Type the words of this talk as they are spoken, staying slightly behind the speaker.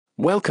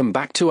Welcome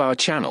back to our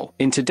channel.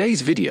 In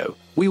today's video,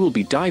 we will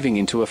be diving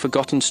into a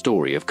forgotten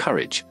story of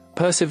courage,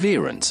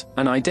 perseverance,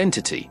 and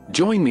identity.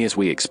 Join me as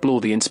we explore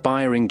the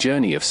inspiring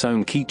journey of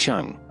Sohn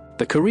Kee-Chung,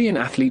 the Korean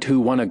athlete who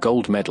won a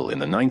gold medal in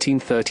the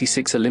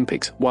 1936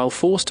 Olympics while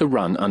forced to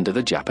run under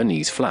the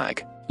Japanese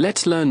flag.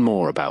 Let's learn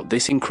more about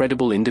this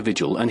incredible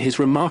individual and his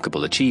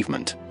remarkable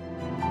achievement.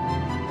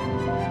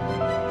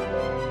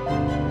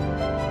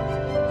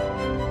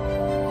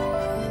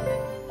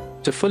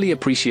 To fully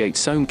appreciate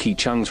Sohn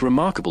Kee-Chung's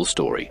remarkable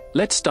story,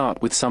 let's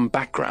start with some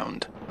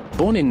background.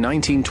 Born in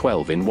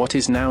 1912 in what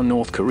is now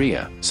North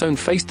Korea, Sohn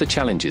faced the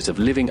challenges of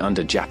living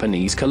under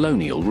Japanese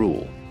colonial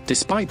rule.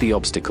 Despite the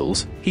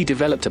obstacles, he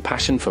developed a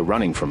passion for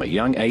running from a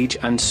young age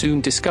and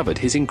soon discovered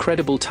his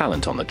incredible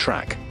talent on the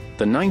track.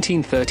 The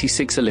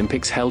 1936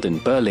 Olympics held in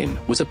Berlin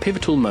was a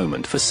pivotal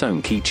moment for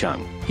Sohn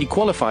Kee-Chung. He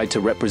qualified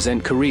to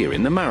represent Korea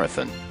in the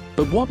marathon.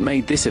 But what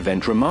made this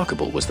event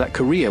remarkable was that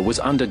Korea was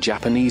under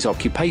Japanese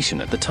occupation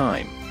at the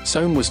time.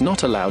 Sohn was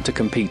not allowed to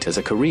compete as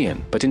a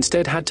Korean, but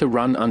instead had to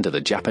run under the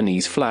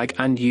Japanese flag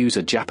and use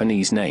a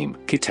Japanese name,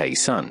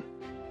 Kee-Chung.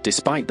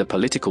 Despite the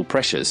political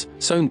pressures,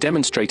 Sohn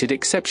demonstrated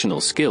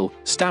exceptional skill,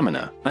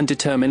 stamina, and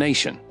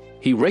determination.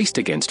 He raced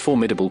against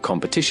formidable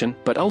competition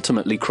but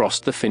ultimately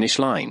crossed the finish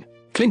line,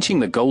 clinching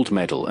the gold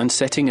medal and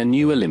setting a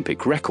new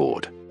Olympic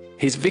record.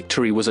 His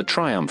victory was a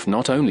triumph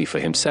not only for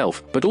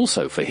himself but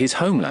also for his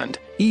homeland,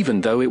 even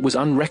though it was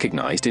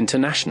unrecognized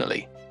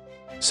internationally.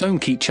 Sohn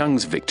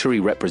Kee-Chung's victory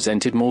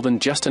represented more than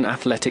just an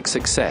athletic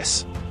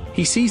success.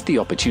 He seized the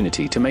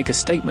opportunity to make a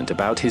statement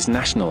about his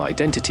national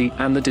identity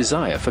and the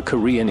desire for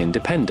Korean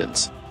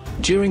independence.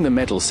 During the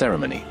medal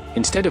ceremony,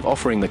 instead of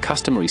offering the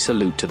customary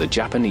salute to the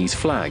Japanese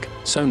flag,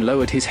 Sohn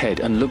lowered his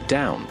head and looked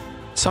down,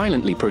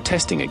 silently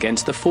protesting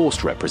against the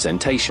forced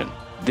representation.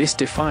 This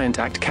defiant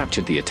act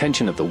captured the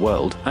attention of the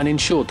world and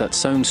ensured that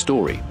Sohn's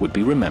story would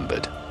be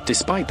remembered.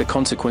 Despite the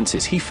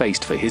consequences he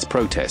faced for his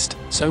protest,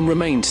 Sohn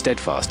remained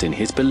steadfast in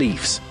his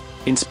beliefs,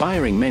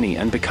 inspiring many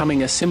and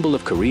becoming a symbol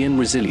of Korean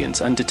resilience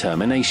and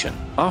determination.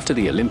 After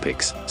the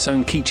Olympics,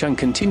 Sohn Kee-Chung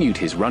continued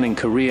his running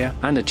career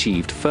and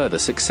achieved further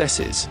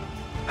successes.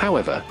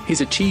 However,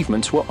 his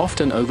achievements were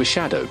often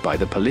overshadowed by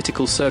the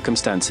political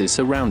circumstances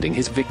surrounding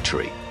his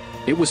victory.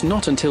 It was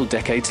not until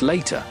decades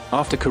later,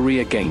 after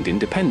Korea gained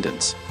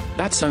independence,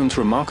 that Sohn's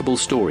remarkable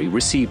story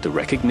received the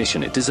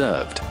recognition it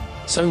deserved.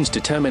 Sohn's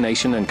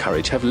determination and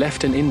courage have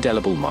left an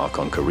indelible mark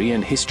on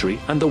Korean history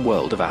and the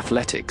world of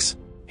athletics.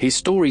 His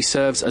story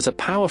serves as a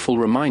powerful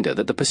reminder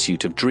that the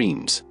pursuit of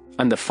dreams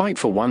and the fight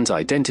for one's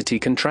identity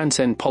can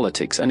transcend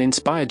politics and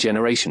inspire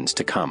generations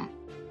to come.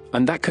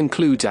 And that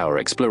concludes our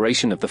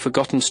exploration of the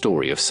forgotten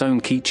story of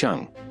Sohn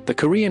Kee-Chung, the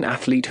Korean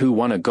athlete who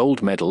won a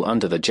gold medal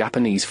under the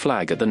Japanese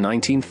flag at the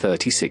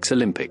 1936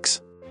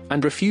 Olympics.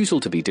 And refusal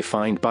to be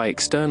defined by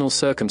external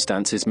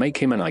circumstances make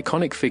him an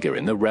iconic figure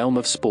in the realm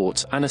of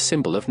sports and a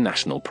symbol of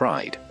national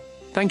pride.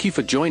 Thank you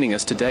for joining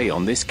us today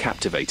on this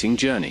captivating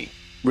journey.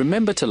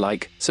 Remember to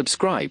like,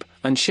 subscribe,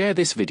 and share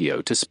this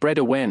video to spread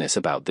awareness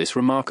about this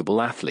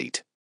remarkable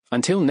athlete.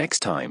 Until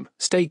next time,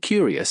 stay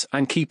curious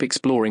and keep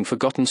exploring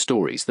forgotten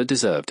stories that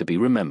deserve to be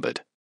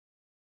remembered.